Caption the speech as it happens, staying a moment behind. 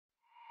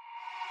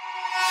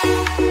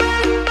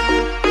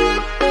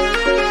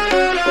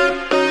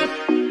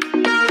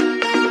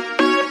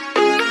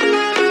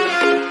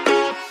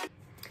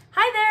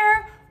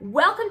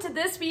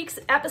week's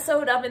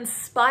episode of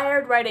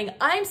Inspired Writing.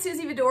 I'm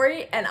Susie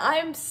Vidori, and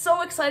I'm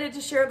so excited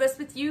to share this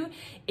with you.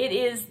 It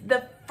is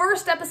the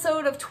first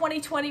episode of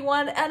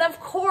 2021, and of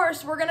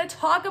course, we're going to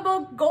talk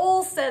about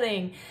goal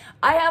setting.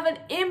 I have an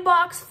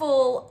inbox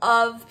full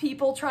of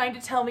people trying to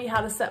tell me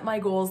how to set my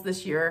goals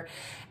this year,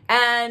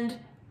 and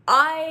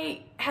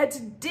I had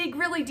to dig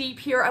really deep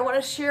here. I want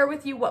to share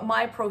with you what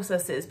my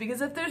process is,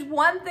 because if there's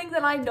one thing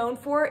that I'm known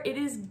for, it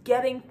is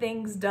getting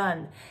things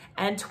done.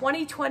 And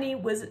 2020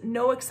 was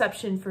no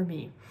exception for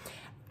me.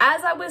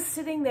 As I was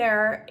sitting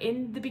there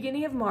in the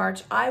beginning of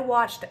March, I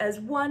watched as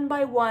one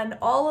by one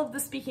all of the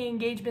speaking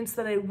engagements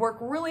that I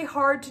worked really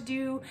hard to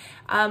do,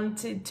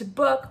 to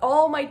book.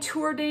 All my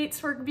tour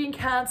dates were being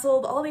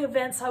canceled, all the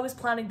events I was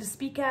planning to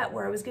speak at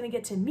where I was going to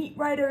get to meet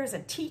writers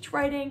and teach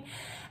writing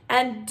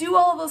and do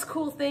all of those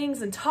cool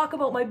things and talk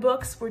about my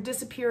books were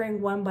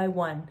disappearing one by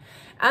one.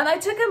 And I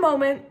took a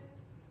moment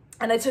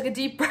and I took a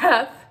deep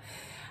breath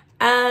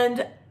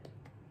and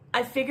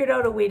I figured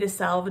out a way to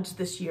salvage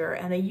this year,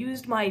 and I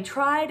used my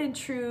tried and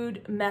true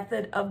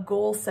method of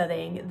goal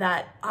setting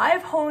that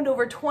I've honed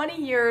over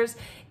 20 years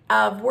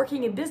of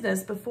working in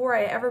business before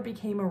I ever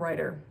became a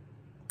writer.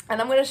 And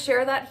I'm going to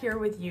share that here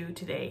with you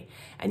today.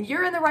 And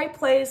you're in the right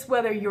place,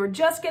 whether you're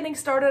just getting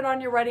started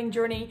on your writing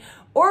journey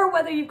or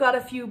whether you've got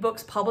a few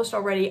books published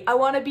already. I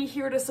want to be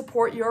here to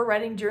support your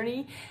writing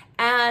journey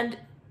and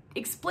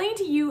explain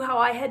to you how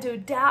I had to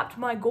adapt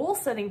my goal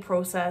setting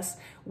process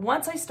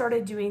once I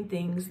started doing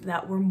things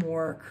that were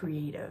more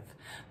creative.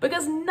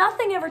 Because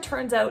nothing ever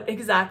turns out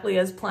exactly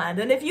as planned.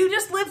 And if you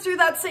just lived through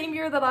that same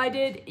year that I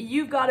did,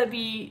 you've got to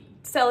be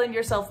selling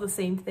yourself the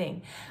same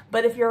thing.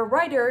 But if you're a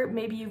writer,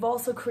 maybe you've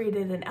also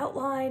created an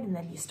outline and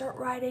then you start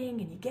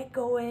writing and you get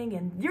going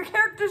and your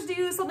characters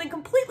do something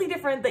completely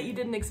different that you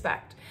didn't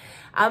expect.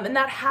 And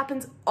that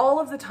happens all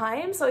of the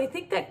time. So I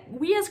think that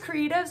we as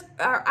creatives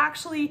are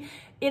actually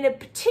in a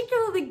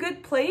particularly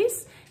good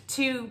place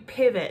to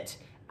pivot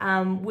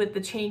with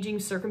the changing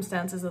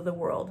circumstances of the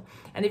world.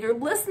 And if you're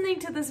listening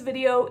to this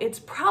video, it's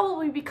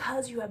probably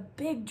because you have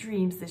big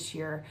dreams this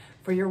year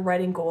for your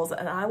writing goals,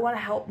 and I want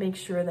to help make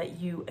sure that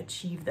you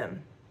achieve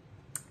them.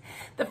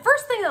 The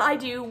first thing that I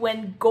do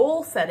when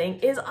goal setting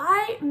is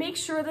I make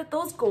sure that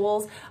those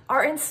goals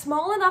are in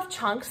small enough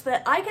chunks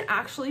that I can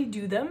actually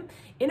do them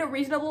in a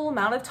reasonable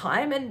amount of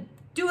time and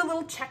do a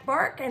little check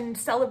mark and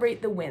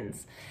celebrate the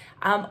wins.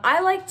 I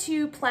like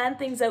to plan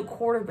things out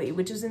quarterly,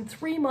 which is in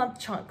 3-month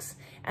chunks,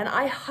 and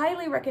I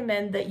highly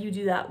recommend that you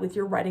do that with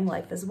your writing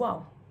life as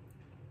well.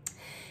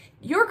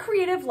 Your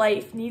creative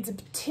life needs a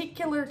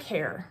particular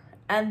care,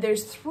 and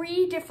there's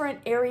 3 different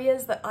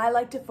areas that I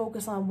like to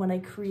focus on when I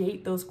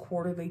create those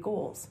quarterly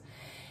goals.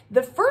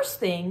 The first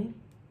thing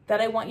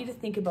that I want you to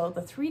think about,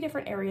 the 3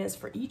 different areas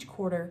for each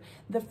quarter,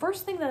 the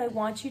first thing that I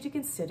want you to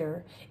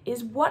consider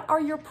is, what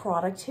are your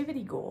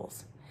productivity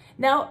goals?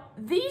 Now,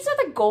 these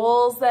are the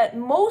goals that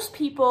most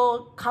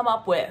people come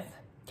up with.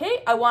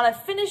 Okay, I want to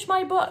finish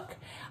my book.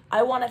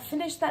 I want to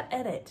finish that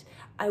edit.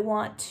 I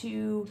want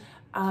to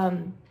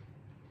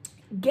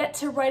get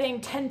to writing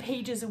 10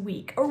 pages a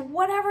week, or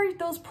whatever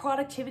those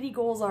productivity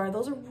goals are.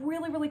 Those are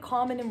really, really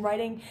common in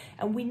writing,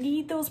 and we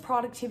need those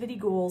productivity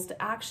goals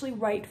to actually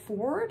write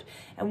forward,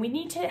 and we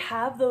need to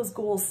have those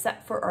goals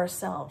set for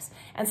ourselves.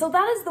 And so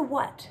that is the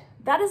what.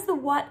 That is the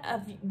what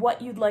of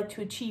what you'd like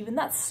to achieve, and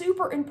that's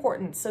super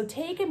important. So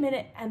take a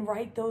minute and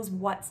write those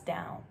what's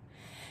down.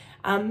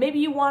 Maybe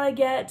you want to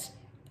get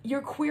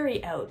your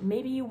query out.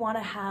 Maybe you want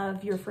to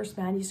have your first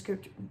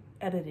manuscript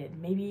edited.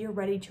 Maybe you're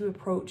ready to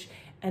approach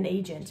an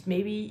agent.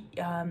 Maybe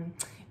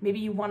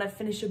you want to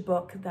finish a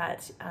book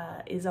that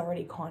is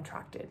already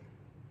contracted.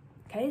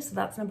 Okay, so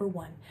that's number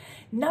 1.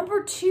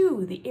 Number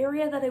 2, the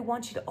area that I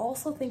want you to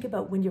also think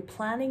about when you're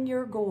planning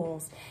your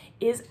goals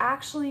is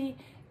actually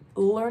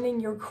learning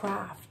your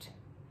craft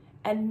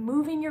and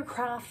moving your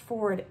craft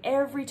forward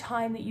every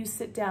time that you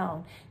sit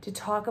down to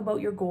talk about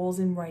your goals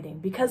in writing,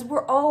 because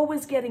we're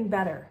always getting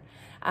better.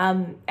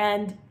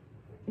 And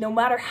no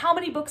matter how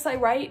many books I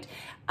write,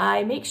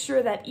 I make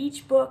sure that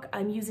each book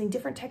I'm using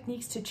different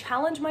techniques to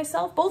challenge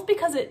myself, both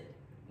because it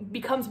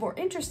becomes more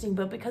interesting,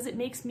 but because it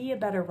makes me a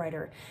better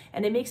writer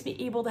and it makes me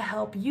able to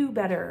help you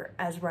better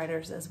as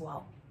writers as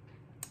well.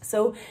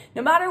 So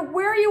no matter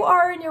where you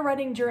are in your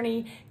writing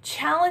journey,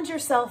 challenge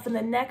yourself in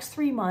the next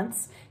 3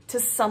 months to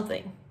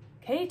something,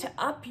 okay, to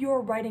up your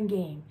writing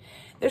game.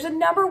 There's a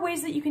number of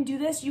ways that you can do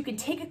this. You can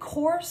take a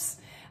course,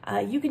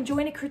 you can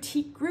join a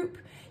critique group,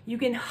 you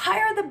can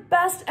hire the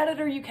best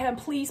editor you can.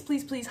 Please,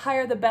 please, please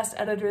hire the best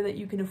editor that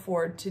you can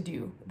afford to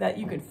do, that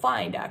you can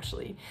find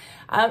actually.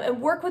 And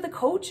work with a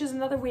coach is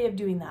another way of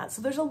doing that.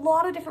 So there's a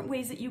lot of different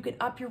ways that you can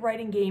up your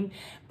writing game,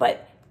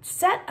 but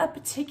set a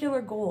particular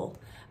goal.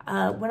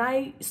 When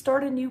I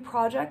start a new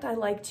project, I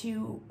like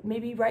to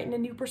maybe write in a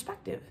new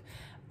perspective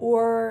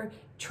or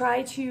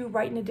try to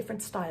write in a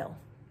different style.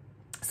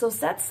 So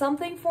set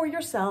something for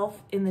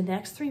yourself in the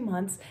next 3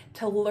 months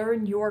to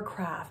learn your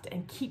craft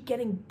and keep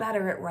getting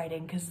better at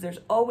writing, because there's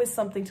always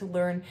something to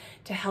learn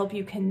to help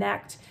you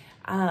connect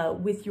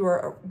with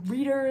your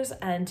readers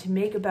and to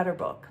make a better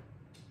book.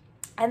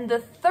 And the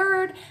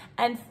third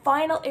and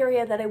final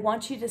area that I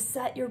want you to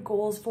set your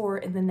goals for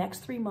in the next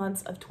 3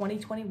 months of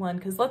 2021,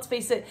 because let's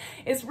face it,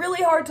 it's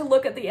really hard to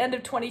look at the end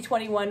of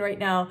 2021 right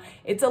now.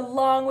 It's a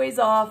long ways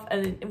off,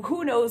 and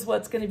who knows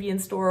what's going to be in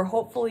store.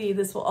 Hopefully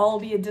this will all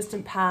be a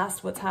distant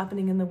past, what's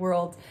happening in the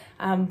world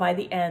by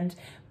the end.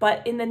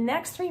 But in the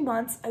next 3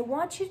 months, I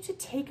want you to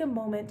take a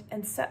moment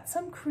and set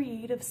some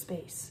creative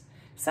space.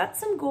 Set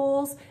some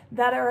goals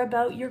that are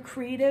about your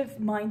creative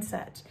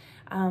mindset,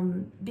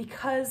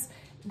 because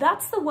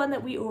that's the one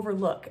that we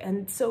overlook.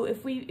 And so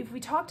if we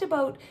talked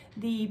about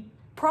the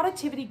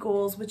productivity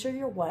goals, which are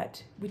your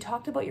what, we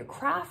talked about your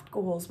craft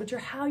goals, which are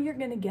how you're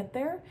going to get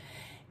there,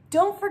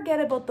 don't forget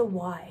about the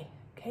why,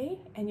 okay?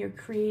 And your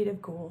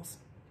creative goals.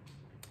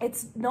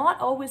 It's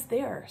not always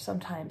there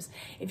sometimes.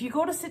 If you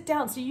go to sit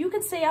down, so you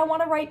can say, I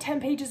want to write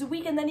 10 pages a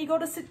week, and then you go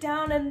to sit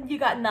down and you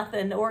got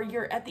nothing, or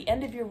you're at the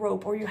end of your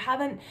rope, or you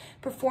haven't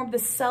performed the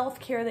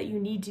self-care that you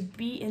need to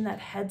be in that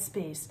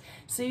headspace.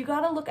 So you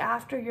got to look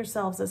after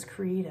yourselves as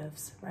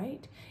creatives,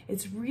 right?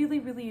 It's really,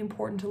 really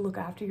important to look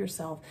after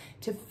yourself,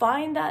 to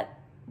find that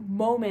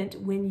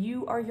moment when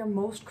you are your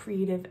most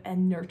creative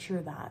and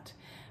nurture that,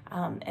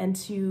 and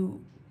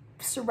to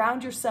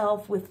surround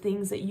yourself with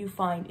things that you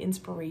find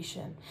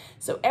inspiration.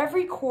 So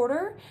every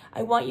quarter,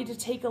 I want you to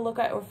take a look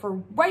at, or for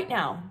right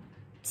now,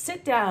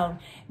 sit down,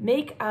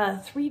 make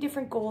 3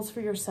 different goals for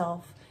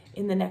yourself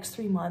in the next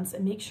 3 months,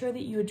 and make sure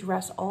that you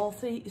address all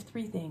three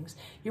things.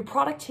 Your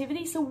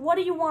productivity, so what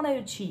do you want to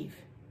achieve?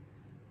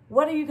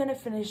 What are you going to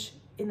finish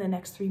in the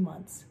next 3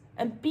 months?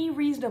 And be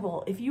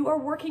reasonable. If you are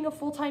working a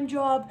full-time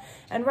job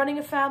and running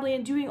a family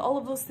and doing all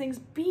of those things,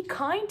 be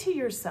kind to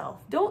yourself.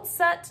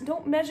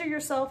 Don't measure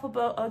yourself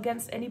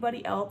against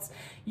anybody else.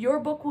 Your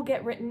book will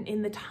get written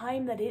in the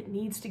time that it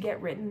needs to get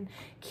written.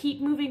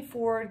 Keep moving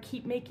forward,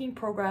 keep making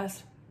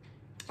progress,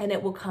 and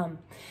it will come.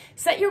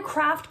 Set your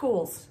craft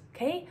goals,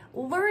 okay?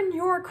 Learn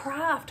your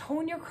craft,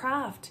 hone your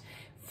craft.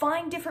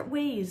 Find different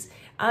ways.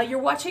 You're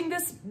watching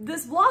this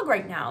vlog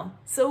right now,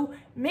 so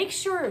make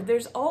sure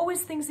there's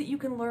always things that you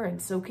can learn.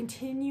 So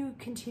continue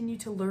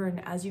to learn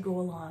as you go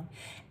along,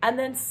 and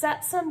then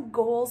set some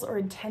goals or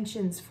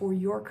intentions for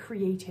your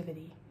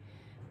creativity.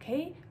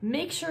 Okay,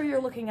 make sure you're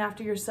looking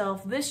after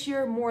yourself this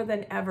year more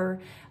than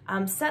ever.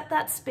 Set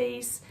that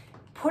space,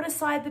 put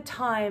aside the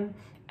time,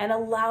 and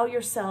allow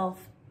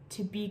yourself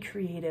to be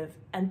creative,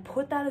 and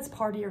put that as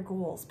part of your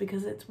goals,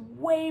 because it's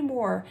way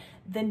more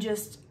than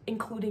just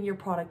including your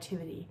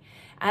productivity.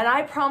 And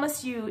I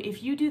promise you,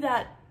 if you do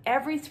that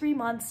every 3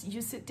 months, you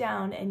sit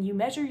down and you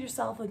measure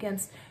yourself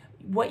against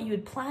what you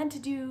had planned to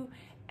do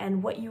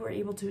and what you were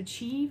able to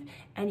achieve,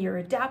 and you're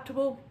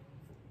adaptable,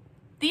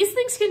 these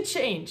things can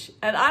change.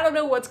 And I don't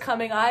know what's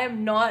coming. I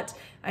am not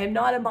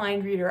a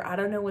mind reader. I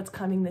don't know what's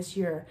coming this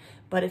year.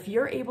 But if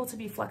you're able to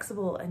be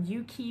flexible and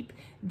you keep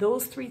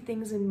those 3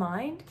 things in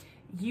mind,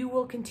 you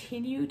will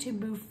continue to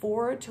move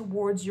forward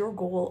towards your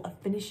goal of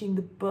finishing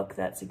the book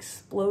that's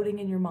exploding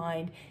in your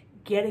mind,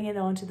 getting it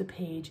onto the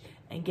page,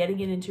 and getting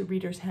it into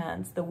readers'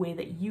 hands the way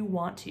that you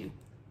want to.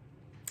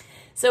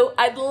 So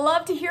I'd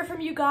love to hear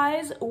from you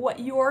guys what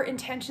your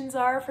intentions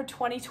are for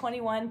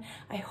 2021.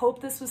 I hope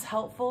this was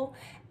helpful,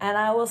 and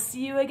I will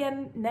see you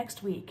again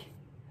next week.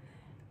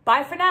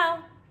 Bye for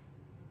now.